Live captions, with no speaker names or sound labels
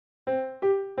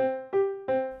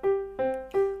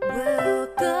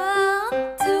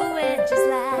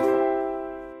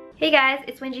Hey guys,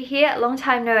 it's Wengie here. Long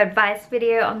time no advice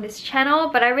video on this channel,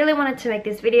 but I really wanted to make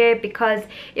this video because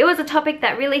it was a topic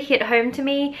that really hit home to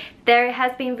me. There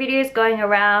has been videos going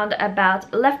around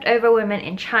about leftover women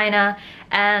in China,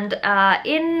 and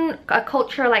in a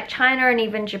culture like China and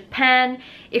even Japan,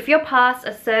 if you're past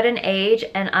a certain age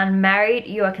and unmarried,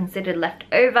 you are considered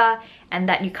leftover, and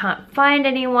that you can't find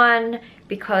anyone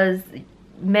because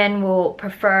men will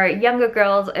prefer younger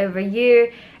girls over you,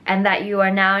 and that you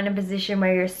are now in a position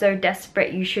where you're so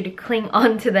desperate you should cling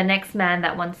on to the next man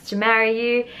that wants to marry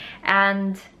you.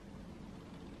 And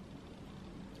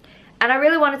I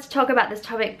really wanted to talk about this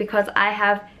topic because I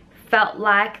have felt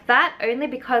like that, only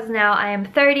because now I am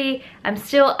 30, I'm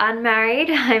still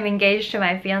unmarried, I'm engaged to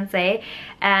my fiance,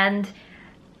 and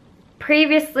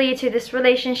previously to this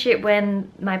relationship,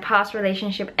 when my past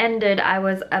relationship ended, I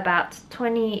was about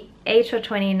 28 or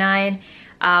 29.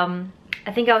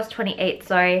 I think I was 28,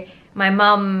 sorry. My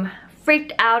mum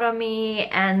freaked out on me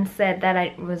and said that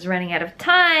I was running out of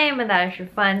time and that I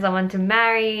should find someone to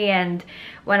marry. And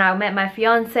when I met my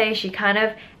fiance, she kind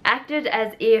of acted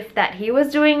as if that he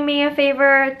was doing me a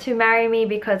favor to marry me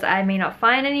because I may not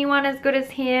find anyone as good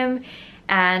as him.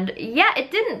 And yeah,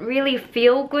 it didn't really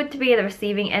feel good to be at the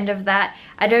receiving end of that.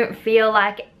 I don't feel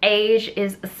like age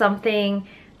is something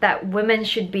that women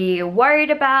should be worried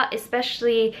about,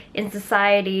 especially in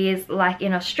societies like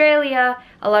in Australia.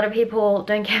 A lot of people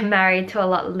don't get married till a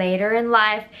lot later in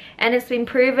life, and it's been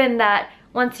proven that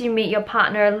once you meet your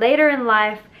partner later in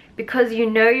life, because you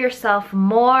know yourself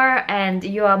more and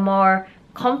you are more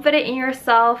confident in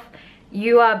yourself,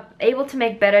 you are able to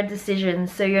make better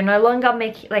decisions. So you're no longer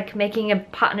making a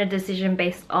partner decision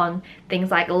based on things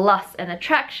like lust and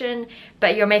attraction,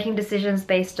 but you're making decisions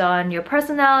based on your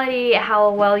personality,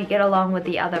 how well you get along with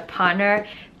the other partner.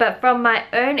 But from my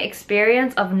own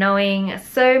experience of knowing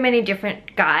so many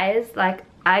different guys, like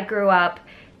I grew up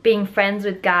being friends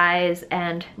with guys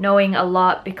and knowing a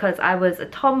lot because I was a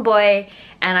tomboy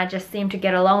and I just seemed to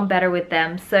get along better with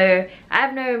them. So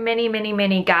I've known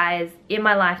many guys in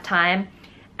my lifetime,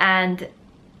 and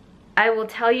I will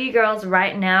tell you girls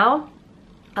right now,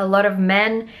 a lot of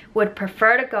men would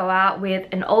prefer to go out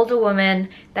with an older woman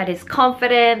that is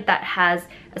confident, that has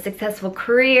a successful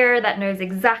career, that knows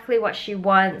exactly what she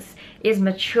wants, is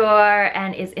mature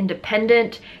and is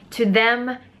independent. To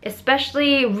them,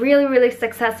 especially really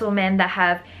successful men that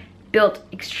have built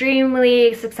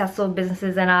extremely successful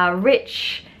businesses and are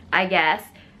rich, I guess,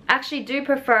 actually do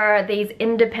prefer these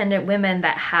independent women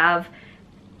that have,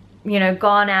 you know,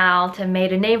 gone out and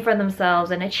made a name for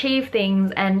themselves and achieved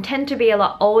things, and tend to be a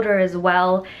lot older as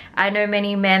well. I know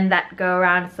many men that go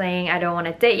around saying, I don't want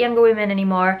to date younger women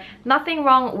anymore. Nothing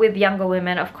wrong with younger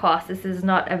women, of course. This is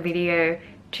not a video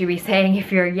to be saying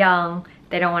if you're young,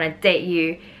 they don't want to date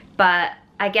you. But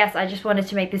I guess I just wanted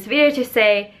to make this video to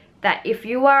say that if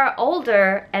you are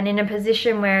older and in a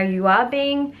position where you are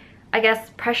being, I guess,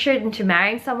 pressured into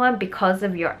marrying someone because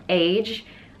of your age,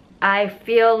 I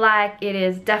feel like it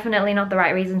is definitely not the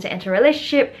right reason to enter a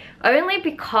relationship, only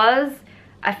because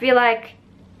I feel like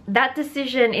that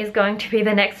decision is going to be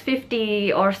the next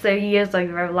 50 or so years of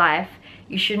your life.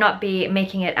 You should not be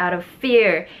making it out of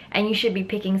fear, and you should be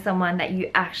picking someone that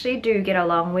you actually do get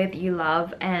along with, you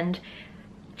love. And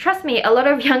trust me, a lot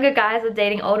of younger guys are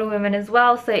dating older women as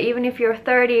well. So even if you're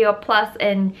 30 or plus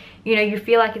and you know you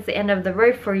feel like it's the end of the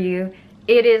road for you,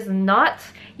 it is not.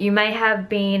 You may have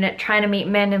been trying to meet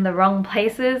men in the wrong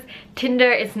places.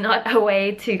 Tinder is not a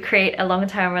way to create a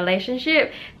long-term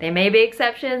relationship. There may be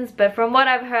exceptions, but from what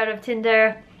I've heard of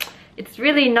Tinder, it's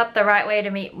really not the right way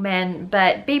to meet men.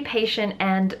 But be patient,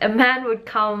 and a man would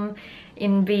come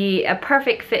and be a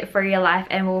perfect fit for your life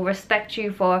and will respect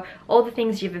you for all the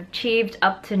things you've achieved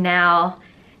up to now.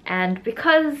 And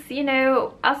because, you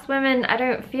know, us women, I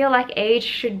don't feel like age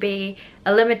should be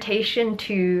a limitation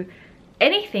to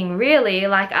anything really.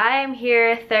 Like, I am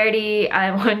here 30,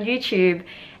 I'm on YouTube,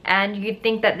 and you'd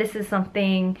think that this is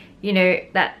something, you know,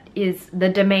 that is the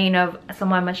domain of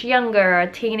someone much younger, or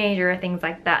a teenager, or things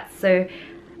like that. So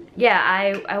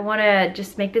yeah, I want to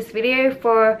just make this video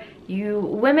for you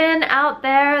women out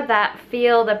there that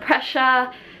feel the pressure.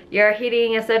 You're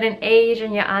hitting a certain age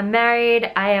and you're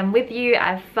unmarried. I am with you.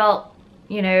 I've felt,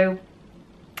 you know,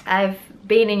 I've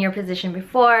been in your position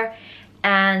before.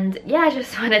 And yeah, I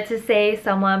just wanted to say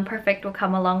someone perfect will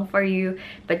come along for you,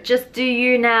 but just do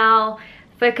you now.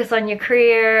 Focus on your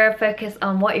career, focus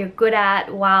on what you're good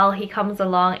at while he comes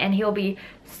along, and he'll be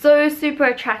so super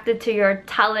attracted to your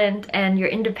talent and your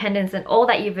independence and all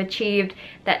that you've achieved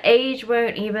that age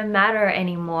won't even matter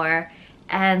anymore.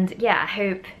 And yeah, I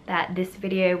hope that this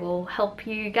video will help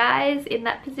you guys in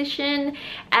that position.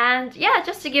 And yeah,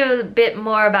 just to give a bit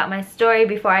more about my story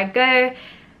before I go,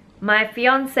 my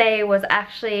fiance was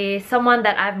actually someone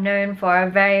that I've known for a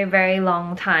very, very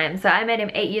long time. So I met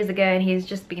him 8 years ago and he's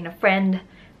just been a friend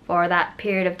for that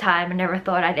period of time. I never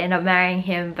thought I'd end up marrying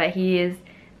him, but he is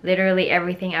literally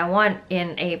everything I want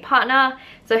in a partner.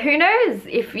 So who knows,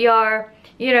 if you're,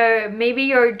 you know, maybe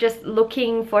you're just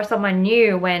looking for someone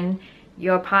new when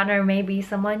your partner may be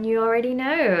someone you already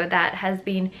know that has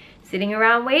been sitting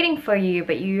around waiting for you,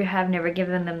 but you have never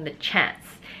given them the chance.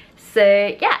 So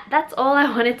yeah, that's all I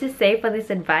wanted to say for this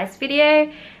advice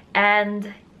video.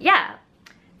 And yeah,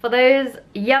 for those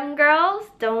young girls,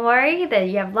 don't worry that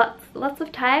you have lots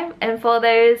of time. And for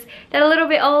those that are a little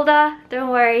bit older, don't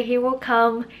worry, he will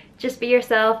come. Just be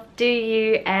yourself, do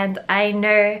you, and I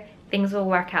know things will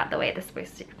work out the way they're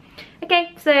supposed to.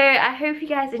 Okay, so I hope you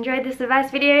guys enjoyed this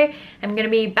advice video. I'm gonna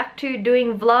be back to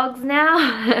doing vlogs now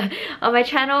on my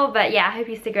channel, but yeah, I hope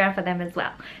you stick around for them as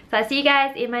well. So I'll see you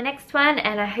guys in my next one,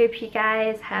 and I hope you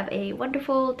guys have a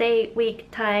wonderful day, week,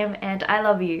 time, and I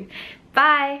love you.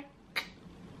 Bye!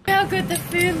 How good the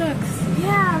food looks.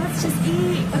 Yeah, let's just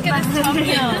eat. Look at this tom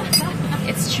yum.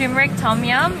 It's turmeric tom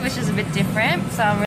yum, which is a bit different, so I'm